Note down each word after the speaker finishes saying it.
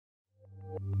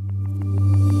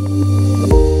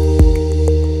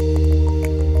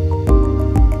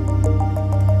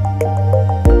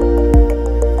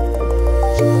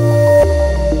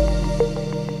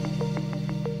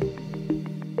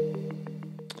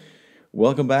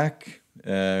Welcome back.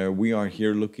 We are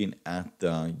here looking at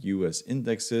the US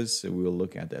indexes. We will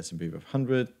look at the S&P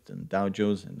 500 and Dow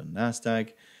Jones and the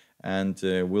Nasdaq, and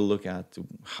we'll look at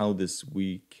how this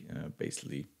week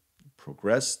basically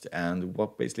progressed and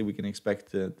what basically we can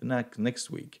expect the next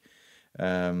week.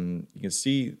 You can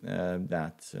see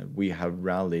that we have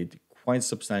rallied quite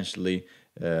substantially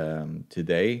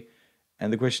today,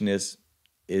 and the question is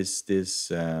this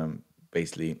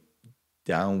basically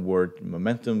downward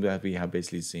momentum that we have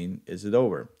basically seen, is it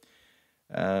over?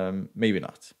 Maybe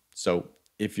not. So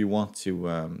if you want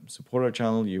to support our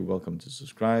channel, you're welcome to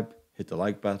subscribe, hit the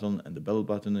like button and the bell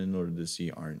button in order to see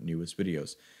our newest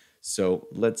videos. So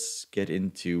let's get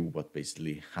into what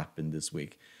basically happened this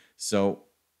week. So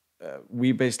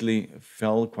we basically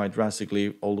fell quite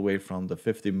drastically all the way from the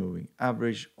 50 moving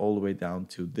average all the way down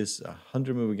to this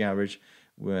 100 moving average,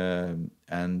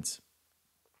 and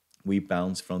we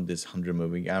bounce from this 100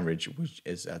 moving average, which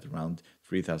is at around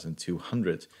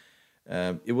 3,200.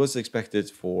 It was expected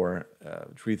for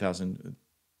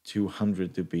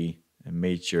 3,200 to be a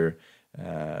major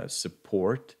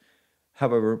support.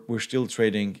 However, we're still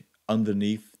trading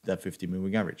underneath that 50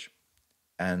 moving average.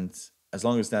 And as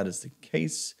long as that is the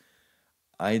case,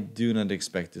 I do not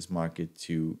expect this market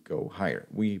to go higher.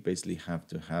 We basically have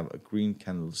to have a green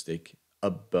candlestick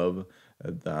above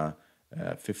the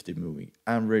 50 moving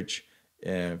average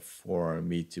for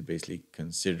me to basically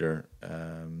consider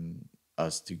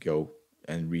us to go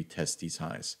and retest these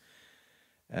highs.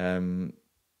 The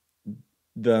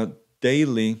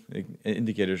daily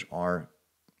indicators are,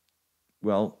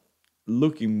 well,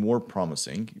 looking more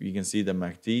promising. You can see the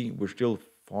MACD, we're still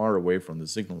far away from the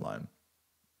signal line.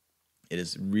 It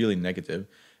is really negative.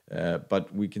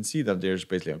 But we can see that there's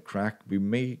basically a crack. We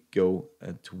may go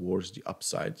towards the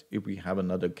upside. If we have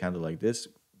another candle like this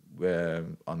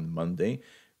on Monday,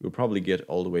 we'll probably get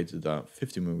all the way to the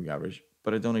 50 moving average,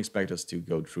 but I don't expect us to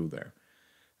go through there.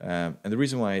 And the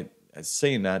reason why I'm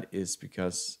saying that is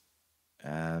because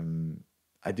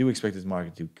I do expect this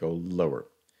market to go lower.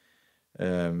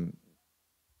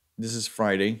 This is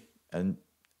Friday, and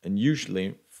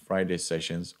usually Friday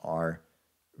sessions are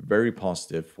very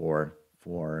positive for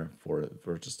the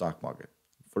stock market.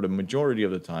 For the majority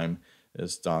of the time,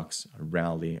 stocks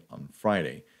rally on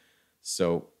Friday.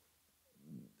 So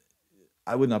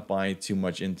I would not buy too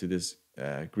much into this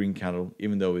green candle,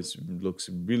 even though it looks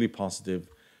really positive.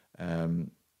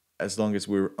 As long as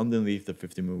we're underneath the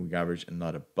 50 moving average and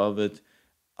not above it,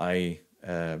 I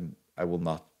will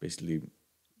not basically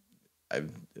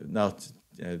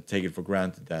take it for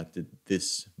granted that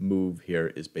this move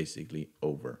here is basically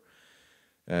over.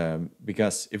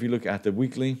 Because if you look at the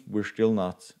weekly, we're still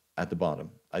not at the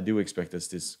bottom. I do expect us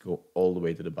to go all the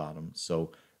way to the bottom.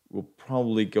 So we'll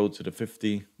probably go to the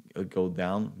 50, go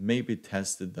down, maybe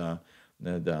test the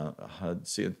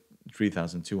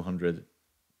 3,200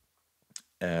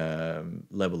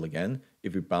 level again.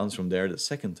 If we bounce from there the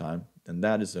second time, then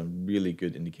that is a really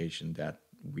good indication that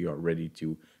we are ready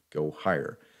to go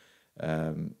higher.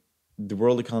 The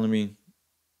world economy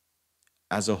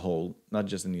as a whole, not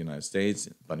just in the United States,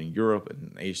 but in Europe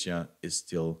and in Asia, is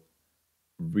still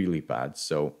really bad.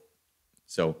 So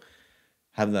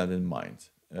have that in mind.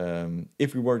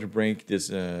 If we were to break this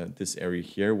area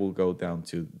here, we'll go down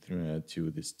to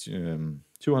this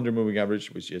 200 moving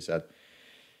average, which is at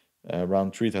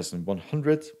around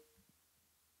 3,100.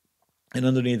 And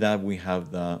underneath that, we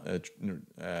have the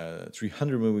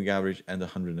 300 moving average and the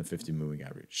 150 moving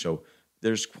average. So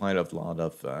there's quite a lot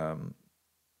of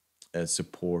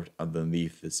support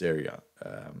underneath this area.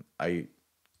 The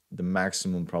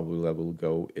maximum probably level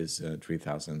go is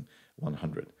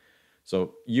 3,100.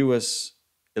 So U.S.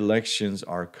 elections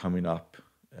are coming up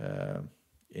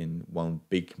in one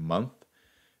big month,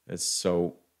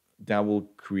 so that will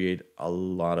create a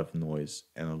lot of noise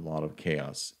and a lot of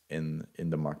chaos in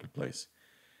the marketplace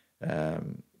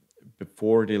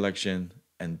before the election,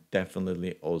 and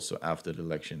definitely also after the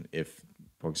election if,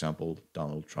 for example,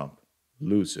 Donald Trump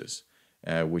loses,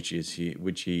 which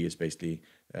he is basically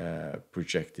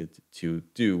projected to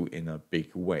do in a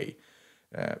big way.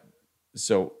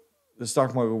 So the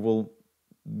stock market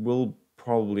will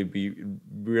probably be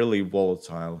really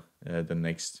volatile the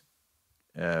next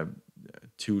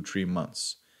 2-3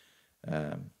 months.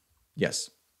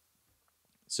 Yes.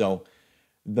 So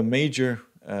the major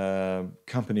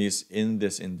companies in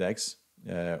this index,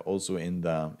 also in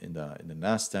the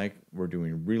Nasdaq, were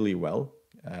doing really well.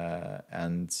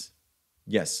 And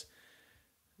yes,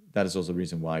 that is also the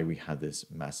reason why we had this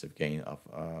massive gain of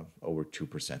over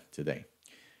 2% today.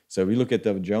 So if we look at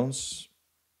Dow Jones,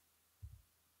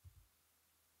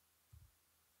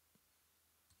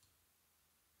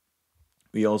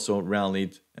 We also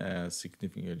rallied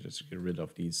significantly. Just get rid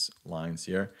of these lines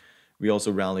here. We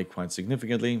also rallied quite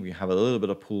significantly. We have a little bit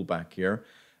of pullback here,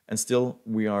 and still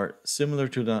we are similar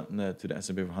to the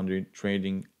S&P 500,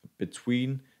 trading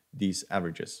between these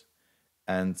averages,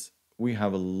 and we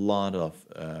have a lot of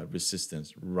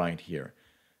resistance right here.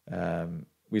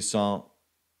 We saw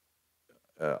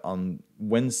on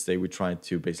Wednesday we tried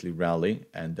to basically rally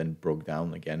and then broke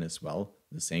down again as well.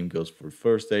 The same goes for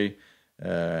Thursday.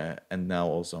 And now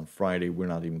also on Friday, we're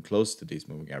not even close to these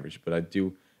moving average, but I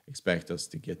do expect us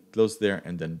to get close there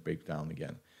and then break down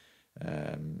again.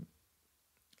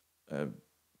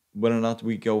 Whether or not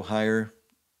we go higher,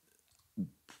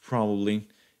 probably.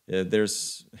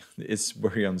 It's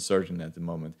very uncertain at the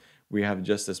moment. We have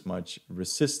just as much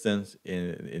resistance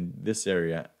in this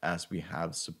area as we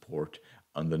have support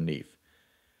underneath.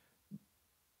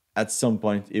 At some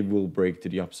point, it will break to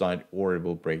the upside or it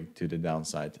will break to the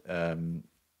downside.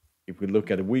 If we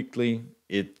look at it weekly,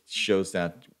 it shows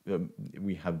that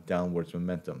we have downwards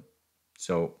momentum.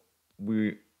 So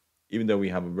even though we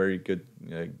have a very good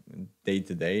day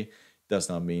today, does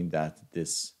not mean that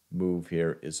this move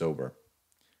here is over.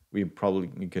 We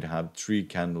could have 3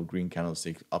 green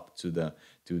candlesticks up to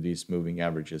these moving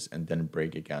averages and then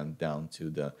break again down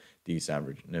to these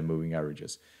moving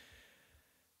averages.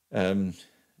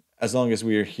 As long as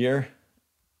we are here,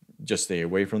 just stay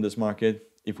away from this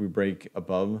market. If we break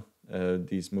above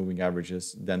these moving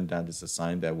averages, then that is a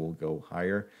sign that we'll go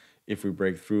higher. If we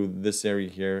break through this area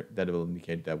here, that will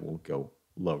indicate that we'll go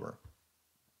lower.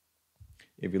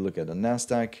 If you look at the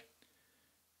Nasdaq,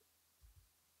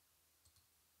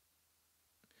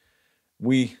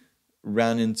 we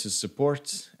ran into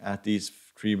support at these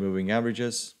 3 moving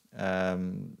averages.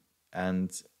 And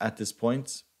at this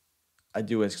point, I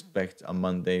do expect on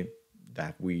Monday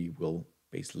that we will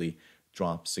basically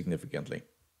drop significantly.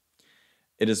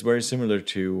 It is very similar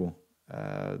to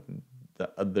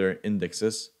the other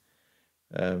indexes.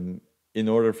 In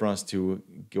order for us to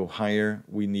go higher,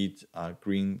 we need a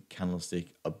green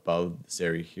candlestick above this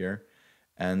area here.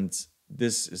 And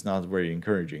this is not very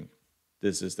encouraging.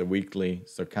 This is the weekly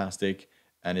stochastic,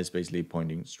 and it's basically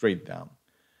pointing straight down.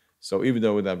 So even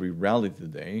though that we rallied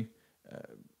today,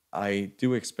 I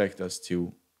do expect us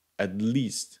to at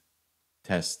least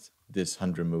test this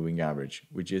 100 moving average,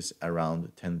 which is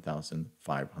around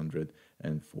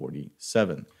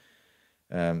 10,547.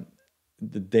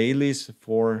 The dailies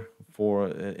for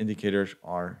indicators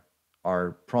are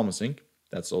promising.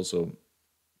 That's also,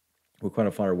 we're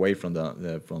quite far away from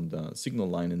the signal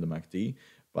line in the MACD,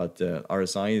 but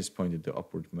RSI is pointed to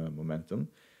upward momentum.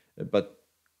 But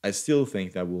I still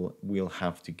think that we'll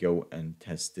have to go and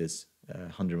test this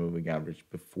 100 moving average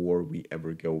before we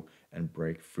ever go and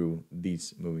break through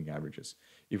these moving averages.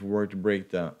 If we were to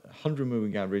break the 100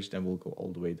 moving average, then we'll go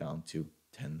all the way down to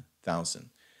 10,000.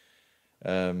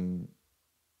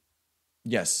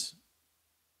 Yes,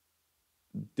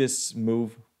 this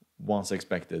move was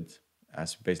expected.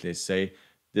 As basically say,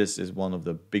 this is one of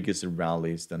the biggest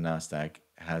rallies the Nasdaq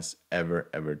has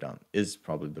ever done. Is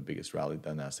probably the biggest rally the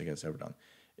Nasdaq has ever done.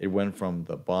 It went from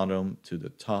the bottom to the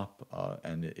top,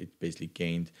 and it basically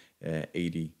gained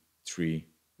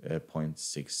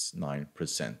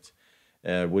 83.69%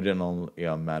 within only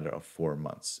a matter of 4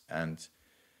 months. And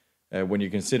when you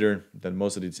consider that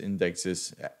most of these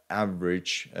indexes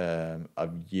average a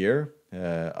year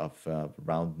of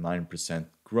around 9%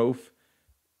 growth,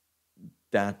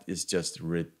 that is just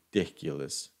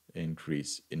ridiculous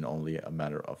increase in only a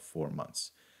matter of 4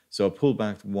 months. So a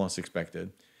pullback was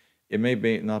expected. It may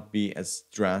not be as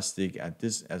drastic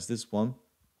as this one.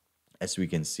 As we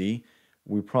can see,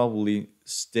 we probably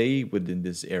stay within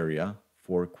this area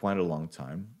for quite a long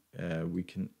time. We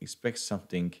can expect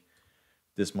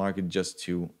this market just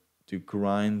to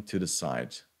grind to the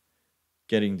side,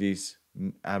 getting these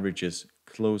averages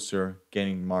closer,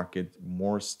 getting market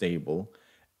more stable,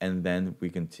 and then we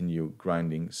continue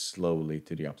grinding slowly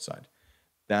to the upside.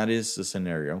 That is the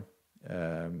scenario.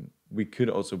 We could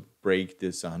also break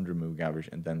this 100 moving average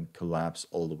and then collapse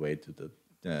all the way to the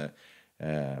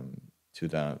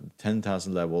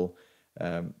 10,000 level.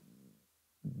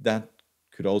 That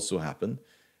could also happen.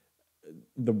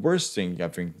 The worst thing I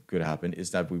think could happen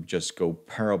is that we just go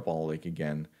parabolic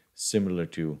again, similar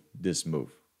to this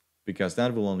move, because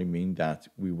that will only mean that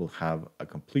we will have a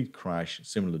complete crash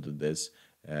similar to this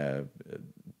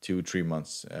 2-3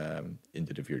 months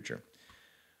into the future.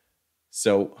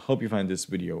 So hope you find this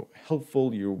video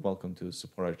helpful. You're welcome to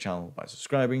support our channel by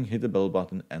subscribing, hit the bell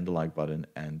button and the like button,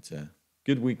 and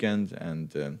good weekend,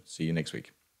 and see you next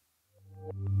week.